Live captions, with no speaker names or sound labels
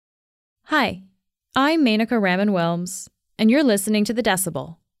Hi, I'm Menaka Raman-Wilms, and you're listening to The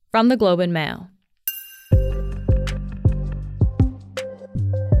Decibel from the Globe and Mail.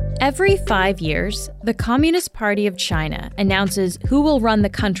 Every 5 years, the Communist Party of China announces who will run the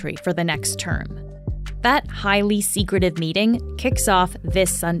country for the next term. That highly secretive meeting kicks off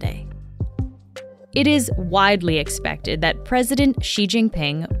this Sunday. It is widely expected that President Xi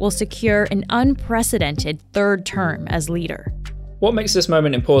Jinping will secure an unprecedented third term as leader. What makes this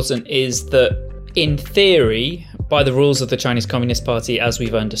moment important is that, in theory, by the rules of the Chinese Communist Party as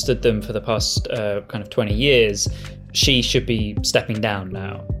we've understood them for the past 20 years, Xi should be stepping down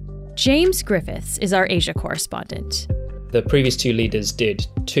now. James Griffiths is our Asia correspondent. The previous two leaders did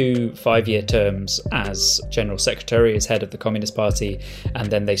 2 5-year terms as General Secretary, as head of the Communist Party,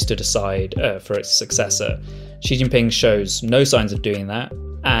 and then they stood aside for its successor. Xi Jinping shows no signs of doing that,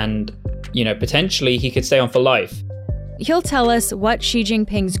 and, potentially he could stay on for life. He'll tell us what Xi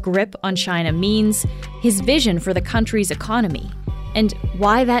Jinping's grip on China means, his vision for the country's economy, and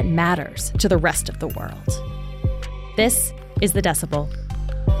why that matters to the rest of the world. This is The Decibel.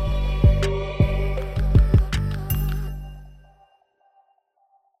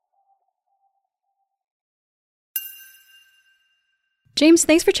 James,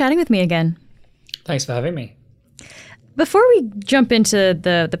 thanks for chatting with me again. Thanks for having me. Before we jump into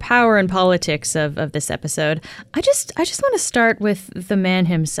the power and politics of this episode, I just want to start with the man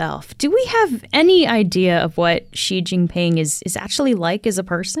himself. Do we have any idea of what Xi Jinping is actually like as a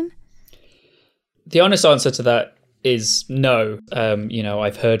person? The honest answer to that is no.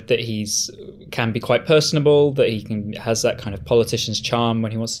 I've heard that can be quite personable, that he has that kind of politician's charm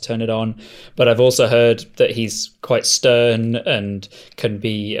when he wants to turn it on. But I've also heard that he's quite stern and can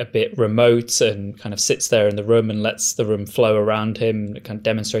be a bit remote and kind of sits there in the room and lets the room flow around him, kind of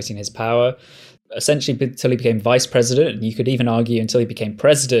demonstrating his power. Essentially, until he became vice president, and you could even argue until he became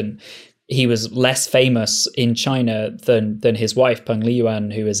president, he was less famous in China than his wife, Peng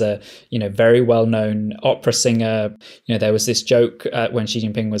Liyuan, who is a very well-known opera singer. There was this joke when Xi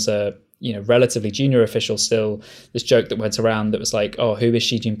Jinping was a relatively junior official still, this joke that went around that was like, oh, who is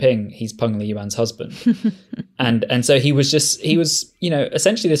Xi Jinping? He's Peng Liyuan's husband. and so he was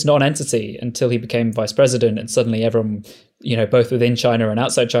essentially this non-entity until he became vice president, and suddenly everyone, both within China and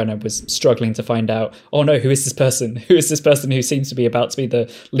outside China, was struggling to find out, oh no, who is this person? Who is this person who seems to be about to be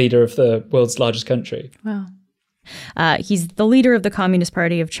the leader of the world's largest country? Wow. He's the leader of the Communist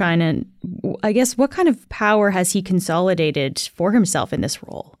Party of China. I guess, what kind of power has he consolidated for himself in this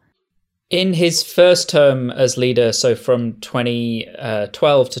role? In his first term as leader, so from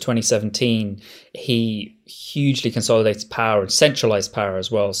 2012 to 2017, he hugely consolidated power and centralized power as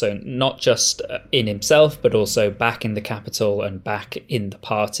well. So not just in himself, but also back in the capital and back in the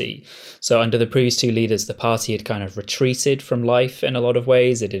party. So under the previous two leaders, the party had kind of retreated from life in a lot of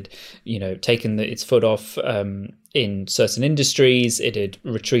ways. It had, taken its foot off in certain industries. It had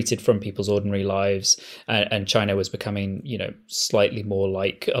retreated from people's ordinary lives, and China was becoming, slightly more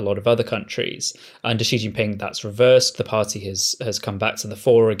like a lot of other countries. Under Xi Jinping, that's reversed. The party has come back to the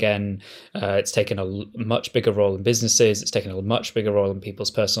fore again. It's taken a much bigger role in businesses. It's taken a much bigger role in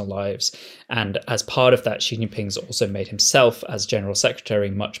people's personal lives. And as part of that, Xi Jinping's also made himself, as general secretary,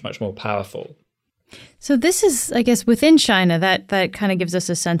 much, much more powerful. So this is, I guess, within China, that kind of gives us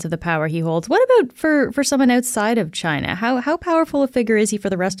a sense of the power he holds. What about for someone outside of China? How powerful a figure is he for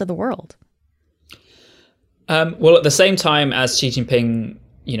the rest of the world? Well, at the same time as Xi Jinping,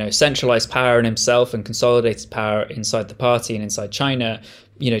 centralized power in himself and consolidated power inside the party and inside China,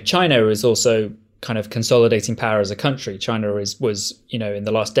 China is also kind of consolidating power as a country. China was in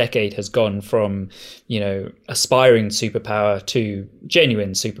the last decade has gone from, aspiring superpower to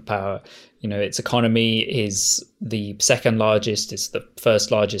genuine superpower. Its economy is the second largest, it's the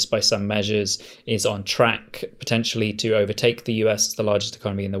first largest by some measures, is on track potentially to overtake the US as the largest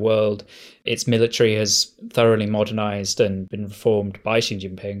economy in the world. Its military has thoroughly modernized and been reformed by Xi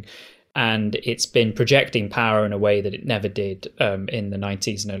Jinping. And it's been projecting power in a way that it never did in the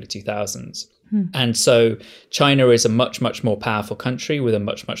 90s and early 2000s. And so China is a much, much more powerful country with a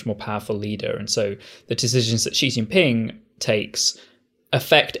much, much more powerful leader. And so the decisions that Xi Jinping takes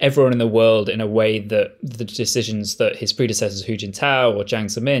affect everyone in the world in a way that the decisions that his predecessors Hu Jintao or Jiang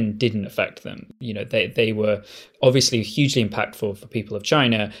Zemin didn't affect them. They were obviously hugely impactful for people of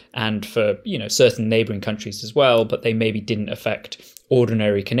China and for, certain neighboring countries as well, but they maybe didn't affect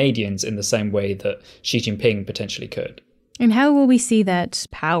ordinary Canadians in the same way that Xi Jinping potentially could. And how will we see that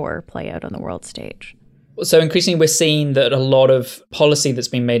power play out on the world stage? So increasingly, we're seeing that a lot of policy that's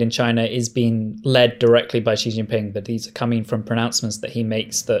being made in China is being led directly by Xi Jinping, that these are coming from pronouncements that he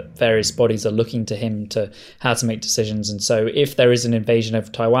makes, that various bodies are looking to him to how to make decisions. And so if there is an invasion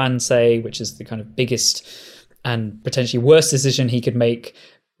of Taiwan, say, which is the kind of biggest and potentially worst decision he could make,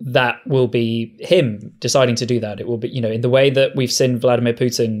 that will be him deciding to do that. It will be, in the way that we've seen Vladimir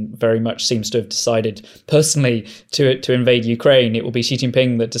Putin very much seems to have decided personally to invade Ukraine. It will be Xi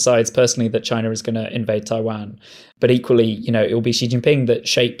Jinping that decides personally that China is going to invade Taiwan. But equally, it will be Xi Jinping that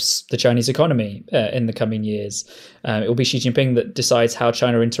shapes the Chinese economy in the coming years. It will be Xi Jinping that decides how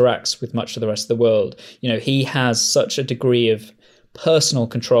China interacts with much of the rest of the world. He has such a degree of personal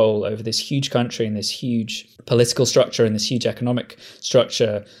control over this huge country and this huge political structure and this huge economic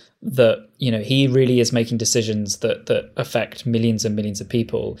structure that, he really is making decisions that affect millions and millions of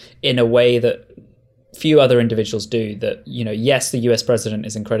people in a way that few other individuals do. That, yes, the US president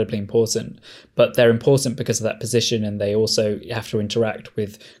is incredibly important, but they're important because of that position, and they also have to interact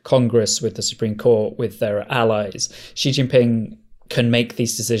with Congress, with the Supreme Court, with their allies. Xi Jinping can make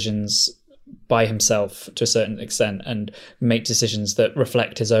these decisions by himself to a certain extent and make decisions that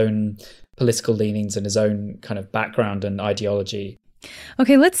reflect his own political leanings and his own kind of background and ideology.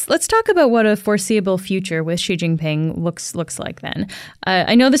 Okay, let's talk about what a foreseeable future with Xi Jinping looks like then.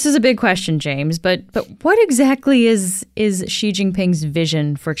 I know this is a big question, James, but what exactly is Xi Jinping's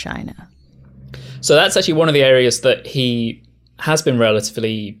vision for China? So that's actually one of the areas that he has been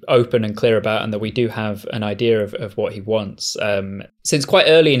relatively open and clear about, and that we do have an idea of what he wants. Since quite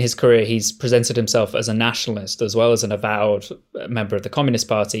early in his career, he's presented himself as a nationalist as well as an avowed member of the Communist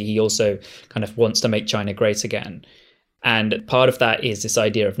Party. He also kind of wants to make China great again. And part of that is this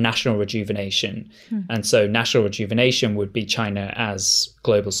idea of national rejuvenation. And so national rejuvenation would be China as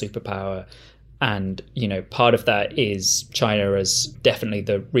global superpower. And, part of that is China as definitely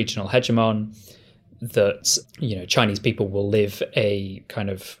the regional hegemon, that, Chinese people will live a kind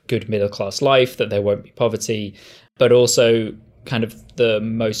of good middle-class life, that there won't be poverty, but also kind of the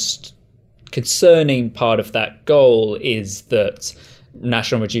most concerning part of that goal is that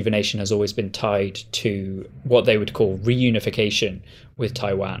national rejuvenation has always been tied to what they would call reunification with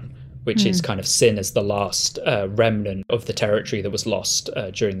Taiwan, which is kind of seen as the last remnant of the territory that was lost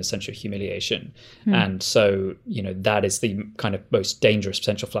during the Century of Humiliation. And so, that is the kind of most dangerous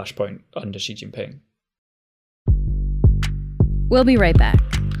potential flashpoint under Xi Jinping. We'll be right back.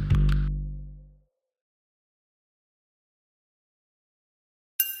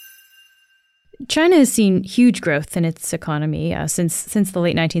 China has seen huge growth in its economy since the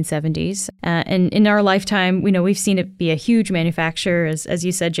late 1970s. And in our lifetime, we've seen it be a huge manufacturer, as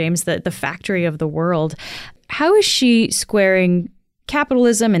you said, James, the factory of the world. How is Xi squaring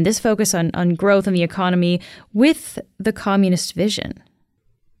capitalism and this focus on growth in the economy with the communist vision?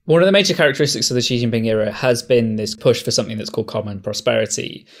 One of the major characteristics of the Xi Jinping era has been this push for something that's called common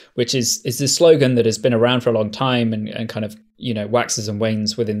prosperity, which is this slogan that has been around for a long time and kind of, waxes and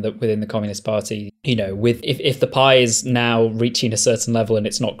wanes within the Communist Party. If the pie is now reaching a certain level and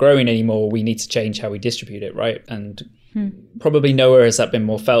it's not growing anymore, we need to change how we distribute it, right? And probably nowhere has that been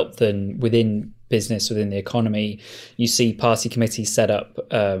more felt than within business, within the economy. You see party committees set up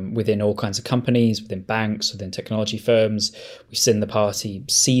within all kinds of companies, within banks, within technology firms. We've seen the party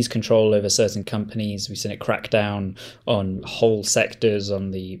seize control over certain companies. We've seen it crack down on whole sectors, on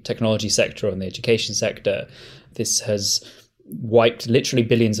the technology sector, on the education sector. This has wiped literally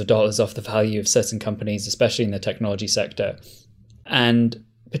billions of dollars off the value of certain companies, especially in the technology sector. And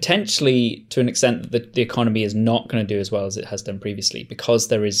potentially to an extent that the economy is not going to do as well as it has done previously, because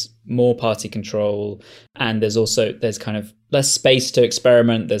there is more party control, and there's kind of less space to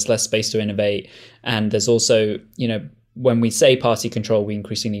experiment, there's less space to innovate, and there's also, when we say party control, we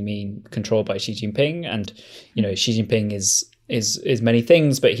increasingly mean control by Xi Jinping. And Xi Jinping is many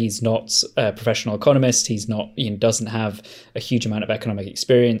things, but he's not a professional economist. He's not, doesn't have a huge amount of economic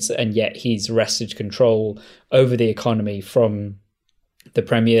experience, and yet he's wrested control over the economy from the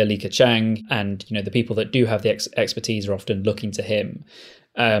premier Li Keqiang, and the people that do have the expertise are often looking to him.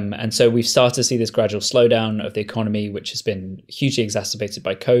 And so we've started to see this gradual slowdown of the economy, which has been hugely exacerbated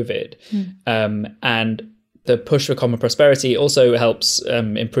by COVID. And the push for common prosperity also helps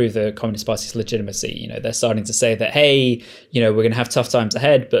improve the Communist Party's legitimacy. They're starting to say that, hey, we're going to have tough times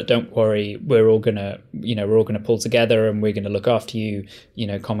ahead, but don't worry, we're all going to pull together and we're going to look after you.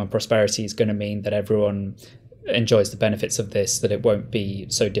 Common prosperity is going to mean that everyone enjoys the benefits of this, that it won't be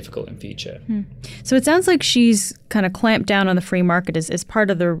so difficult in future. So it sounds like she's kind of clamped down on the free market as part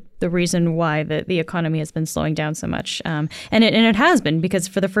of the reason why the economy has been slowing down so much. And it has been, because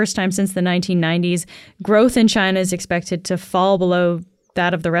for the first time since the 1990s, growth in China is expected to fall below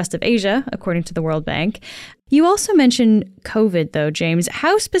that of the rest of Asia, according to the World Bank. You also mentioned COVID, though, James.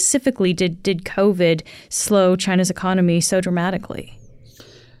 How specifically did COVID slow China's economy so dramatically?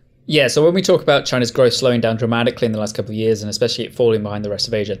 Yeah, so when we talk about China's growth slowing down dramatically in the last couple of years, and especially it falling behind the rest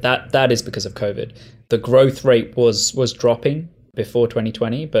of Asia, that is because of COVID. The growth rate was dropping before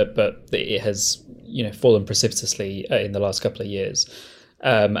 2020, but it has fallen precipitously in the last couple of years.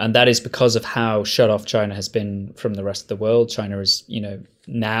 And that is because of how shut off China has been from the rest of the world. China is,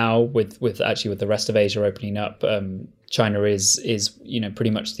 now with the rest of Asia opening up, China is pretty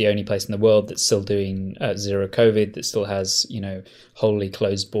much the only place in the world that's still doing zero COVID, that still has, wholly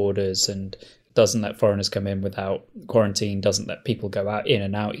closed borders and doesn't let foreigners come in without quarantine, doesn't let people go out in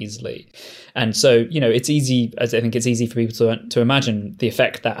and out easily. And so, it's easy, I think it's easy for people to imagine the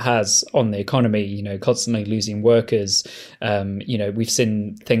effect that has on the economy, constantly losing workers. We've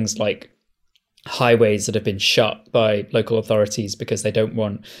seen things like highways that have been shut by local authorities because they don't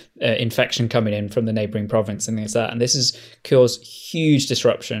want infection coming in from the neighboring province and things like that. And this has caused huge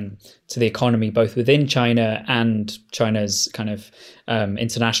disruption to the economy, both within China and China's kind of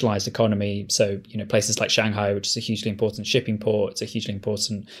internationalized economy. So, places like Shanghai, which is a hugely important shipping port, it's a hugely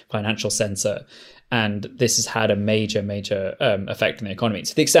important financial center. And this has had a major effect on the economy,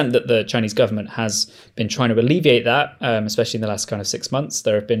 to the extent that the Chinese government has been trying to alleviate that, especially in the last kind of 6 months.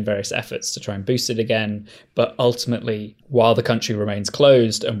 There have been various efforts to try and boost it again. But ultimately, while the country remains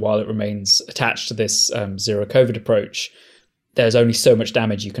closed and while it remains attached to this zero COVID approach, there's only so much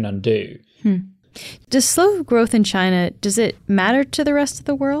damage you can undo. Does slow growth in China, does it matter to the rest of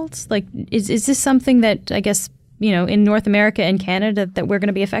the world? Like, is this something that, I guess, in North America and Canada that we're going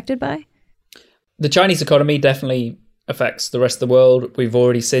to be affected by? The Chinese economy definitely affects the rest of the world. We've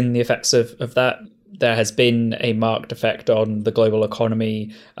already seen the effects of that. There has been a marked effect on the global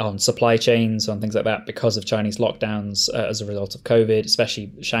economy, on supply chains, on things like that because of Chinese lockdowns as a result of COVID,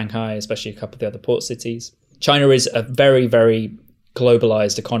 especially Shanghai, especially a couple of the other port cities. China is a very, very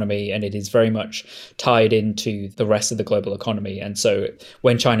globalized economy, and it is very much tied into the rest of the global economy. And so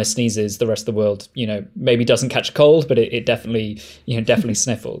when China sneezes, the rest of the world, maybe doesn't catch a cold, but it definitely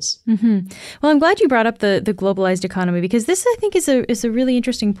sniffles. Mm-hmm. Well, I'm glad you brought up the globalized economy, because this, I think, is a really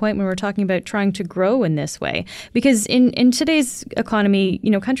interesting point when we're talking about trying to grow in this way. Because in today's economy,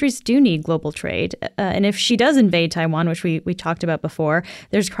 countries do need global trade. And if she does invade Taiwan, which we talked about before,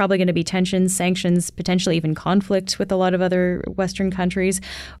 there's probably going to be tensions, sanctions, potentially even conflict with a lot of other Western countries.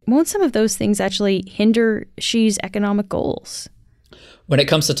 Won't some of those things actually hinder Xi's economic goals? When it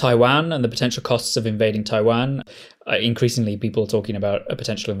comes to Taiwan and the potential costs of invading Taiwan, increasingly people are talking about a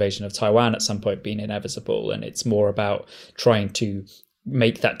potential invasion of Taiwan at some point being inevitable. And it's more about trying to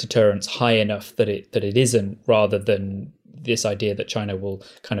make that deterrence high enough that it isn't, rather than this idea that China will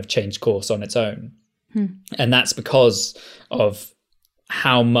kind of change course on its own. And that's because of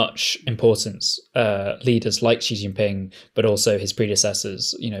how much importance leaders like Xi Jinping, but also his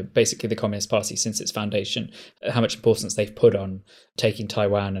predecessors, basically the Communist Party since its foundation, how much importance they've put on taking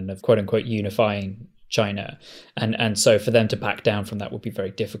Taiwan and of quote unquote unifying China. And so for them to back down from that would be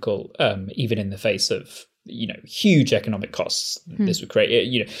very difficult, even in the face of huge economic costs this would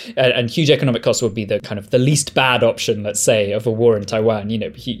create, and huge economic costs would be the kind of the least bad option, let's say, of a war in Taiwan,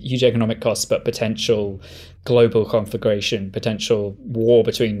 huge economic costs, but potential global conflagration, potential war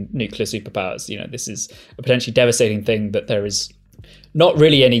between nuclear superpowers. This is a potentially devastating thing that there is not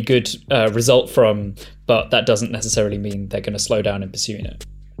really any good result from, but that doesn't necessarily mean they're going to slow down in pursuing it.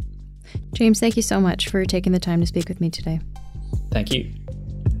 James, thank you so much for taking the time to speak with me today. Thank you.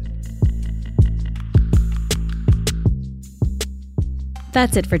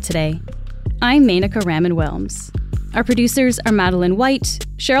 That's it for today. I'm Menaka Raman-Wilms. Our producers are Madeline White,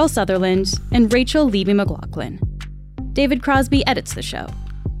 Cheryl Sutherland, and Rachel Levy-McLaughlin. David Crosby edits the show.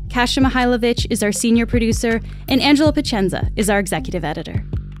 Kasia Mihailovich is our senior producer, and Angela Pacenza is our executive editor.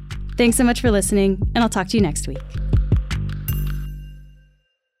 Thanks so much for listening, and I'll talk to you next week.